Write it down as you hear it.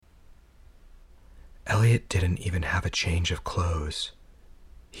Elliott didn't even have a change of clothes.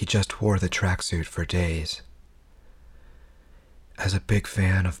 He just wore the tracksuit for days. As a big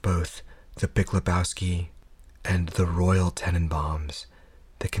fan of both the Big Lebowski and the Royal Tenenbaums,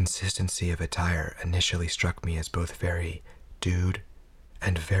 the consistency of attire initially struck me as both very dude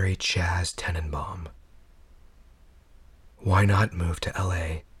and very Chaz Tenenbaum. Why not move to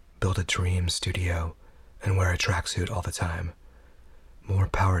LA, build a dream studio, and wear a tracksuit all the time? More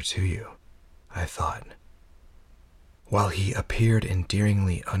power to you, I thought. While he appeared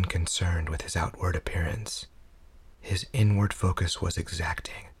endearingly unconcerned with his outward appearance, his inward focus was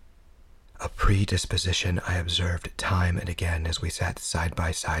exacting, a predisposition I observed time and again as we sat side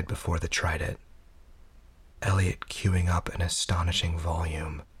by side before the Trident. Elliott queuing up an astonishing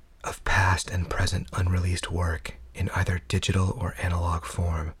volume of past and present unreleased work in either digital or analog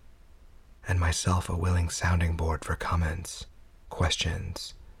form, and myself a willing sounding board for comments,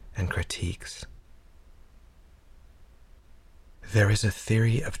 questions, and critiques. There is a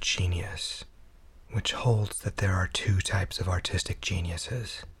theory of genius which holds that there are two types of artistic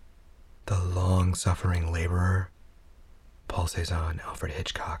geniuses: the long-suffering laborer, Paul Cézanne, Alfred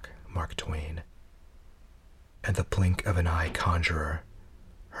Hitchcock, Mark Twain, and the blink of an eye conjurer,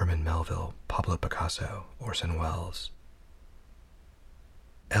 Herman Melville, Pablo Picasso, Orson Welles.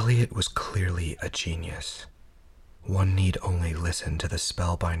 Elliott was clearly a genius. One need only listen to the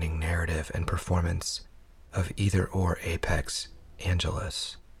spellbinding narrative and performance of either or Apex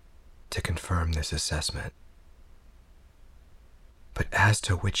Angelus to confirm this assessment. But as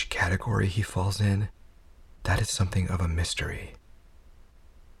to which category he falls in, that is something of a mystery.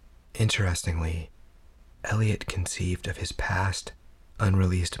 Interestingly, Elliott conceived of his past,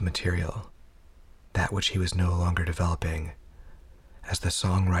 unreleased material, that which he was no longer developing, as the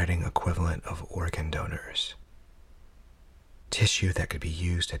songwriting equivalent of organ donors. Tissue that could be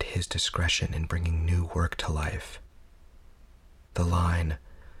used at his discretion in bringing new work to life. The line,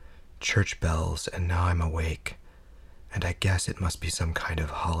 "Church bells and now I'm awake, and I guess it must be some kind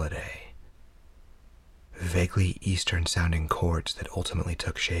of holiday." Vaguely Eastern-sounding chords that ultimately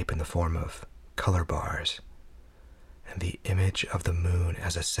took shape in the form of color bars, and the image of the moon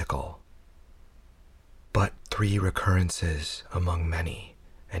as a sickle. But 3 recurrences among many,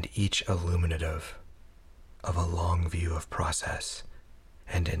 and each illuminative of a long view of process,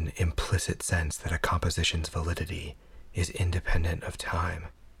 and an implicit sense that a composition's validity is independent of time.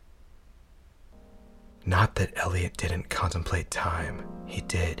 Not that Elliott didn't contemplate time, he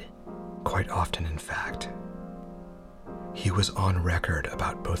did, quite often in fact. He was on record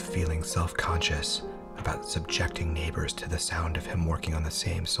about both feeling self-conscious about subjecting neighbors to the sound of him working on the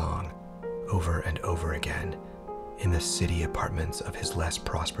same song over and over again in the city apartments of his less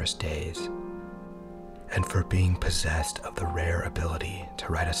prosperous days, and for being possessed of the rare ability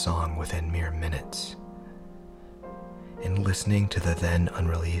to write a song within mere minutes. In listening to the then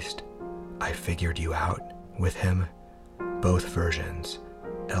unreleased I Figured You Out with him, both versions,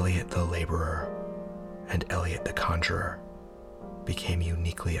 Elliott the Laborer and Elliott the Conjurer, became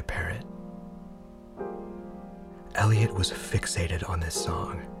uniquely apparent. Elliott was fixated on this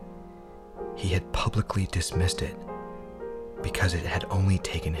song. He had publicly dismissed it because it had only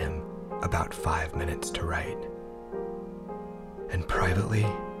taken him about 5 minutes to write. And privately,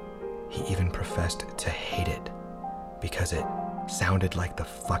 he even professed to hate it because it sounded like the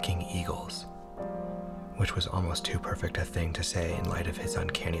fucking Eagles, which was almost too perfect a thing to say in light of his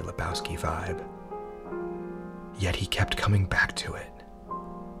uncanny Lebowski vibe. Yet he kept coming back to it.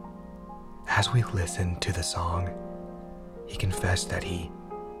 As we listened to the song, he confessed that he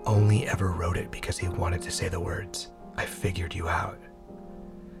only ever wrote it because he wanted to say the words, "I figured you out."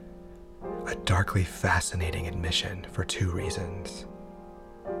 A darkly fascinating admission for 2 reasons.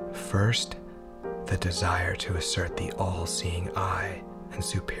 First, the desire to assert the all-seeing eye and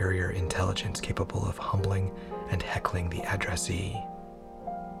superior intelligence capable of humbling and heckling the addressee.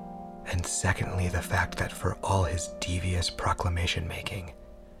 And secondly, the fact that for all his devious proclamation-making,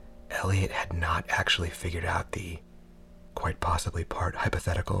 Elliott had not actually figured out the, quite possibly part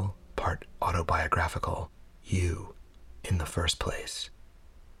hypothetical, part autobiographical, you in the first place.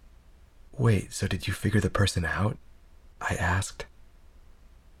 "Wait, so did you figure the person out?" I asked.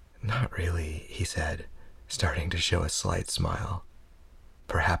 "Not really," he said, starting to show a slight smile,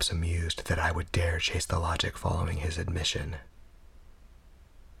 perhaps amused that I would dare chase the logic following his admission.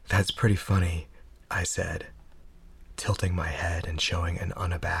 "That's pretty funny," I said, tilting my head and showing an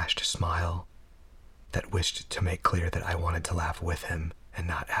unabashed smile that wished to make clear that I wanted to laugh with him and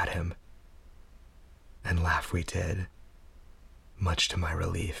not at him. And laugh we did, much to my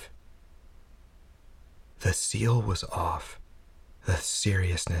relief. The seal was off, the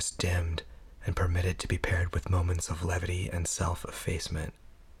seriousness dimmed, and permitted to be paired with moments of levity and self-effacement,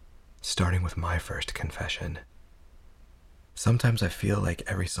 starting with my first confession. Sometimes I feel like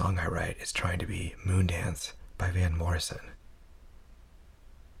every song I write is trying to be Moondance by Van Morrison.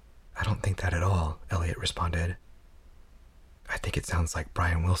 I don't think that at all, Elliott responded. I think it sounds like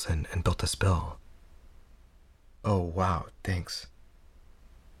Brian Wilson and Built to Spill. Oh, wow, thanks,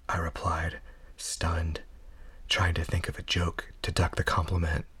 I replied, stunned, trying to think of a joke to duck the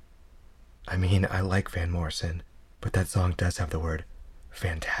compliment. I mean, I like Van Morrison, but that song does have the word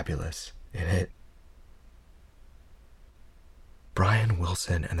fantabulous in it. Brian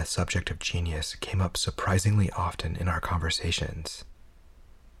Wilson and the subject of genius came up surprisingly often in our conversations.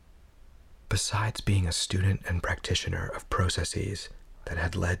 Besides being a student and practitioner of processes that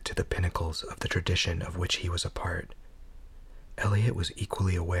had led to the pinnacles of the tradition of which he was a part, Elliott was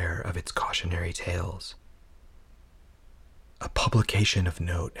equally aware of its cautionary tales. A publication of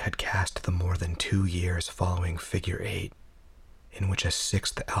note had cast the more than 2 years following Figure 8, in which a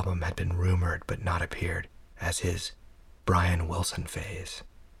 6th album had been rumored but not appeared, as his Brian Wilson phase.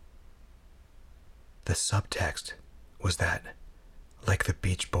 The subtext was that, like the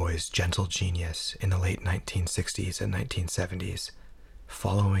Beach Boys' gentle genius in the late 1960s and 1970s,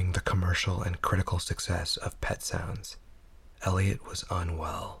 following the commercial and critical success of Pet Sounds, Elliott was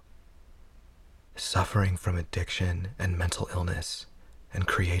unwell, suffering from addiction and mental illness, and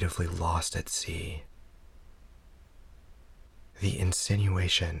creatively lost at sea. The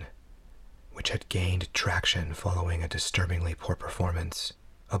insinuation, which had gained traction following a disturbingly poor performance,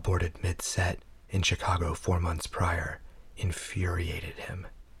 aborted mid-set in Chicago 4 months prior, infuriated him.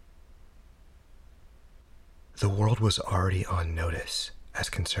 The world was already on notice as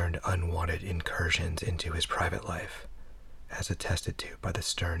concerned unwanted incursions into his private life, as attested to by the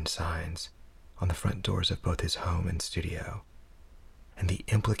stern signs on the front doors of both his home and studio, and the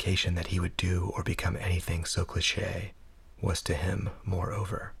implication that he would do or become anything so cliché was to him,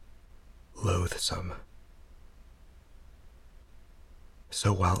 moreover, loathsome.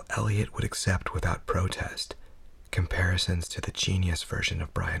 So while Elliott would accept without protest comparisons to the genius version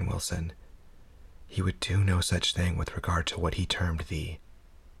of Brian Wilson, he would do no such thing with regard to what he termed the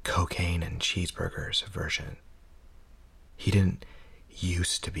cocaine and cheeseburgers version. He didn't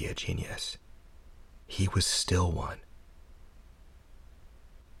used to be a genius. He was still one.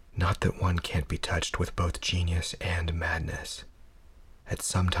 Not that one can't be touched with both genius and madness, at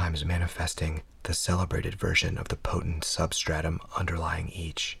sometimes manifesting the celebrated version of the potent substratum underlying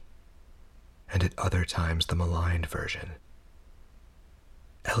each, and at other times the maligned version.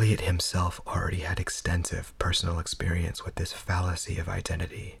 Elliott himself already had extensive personal experience with this fallacy of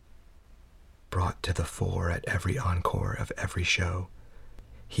identity, brought to the fore at every encore of every show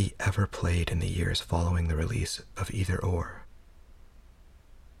he ever played in the years following the release of Either Or.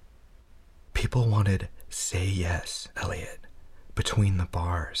 People wanted Say Yes, Elliott, Between the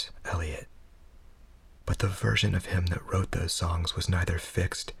Bars, Elliott. But the version of him that wrote those songs was neither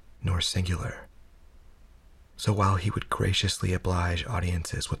fixed nor singular. So while he would graciously oblige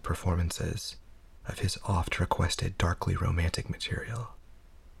audiences with performances of his oft-requested darkly romantic material,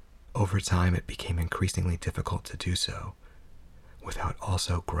 over time it became increasingly difficult to do so without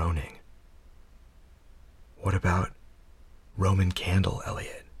also groaning. What about Roman Candle,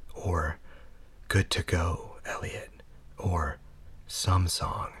 Elliott, or Good to Go, Elliott, or Some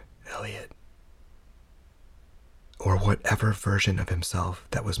Song, Elliott? Or whatever version of himself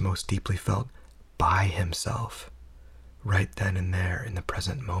that was most deeply felt by himself, right then and there in the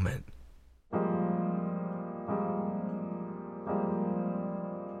present moment,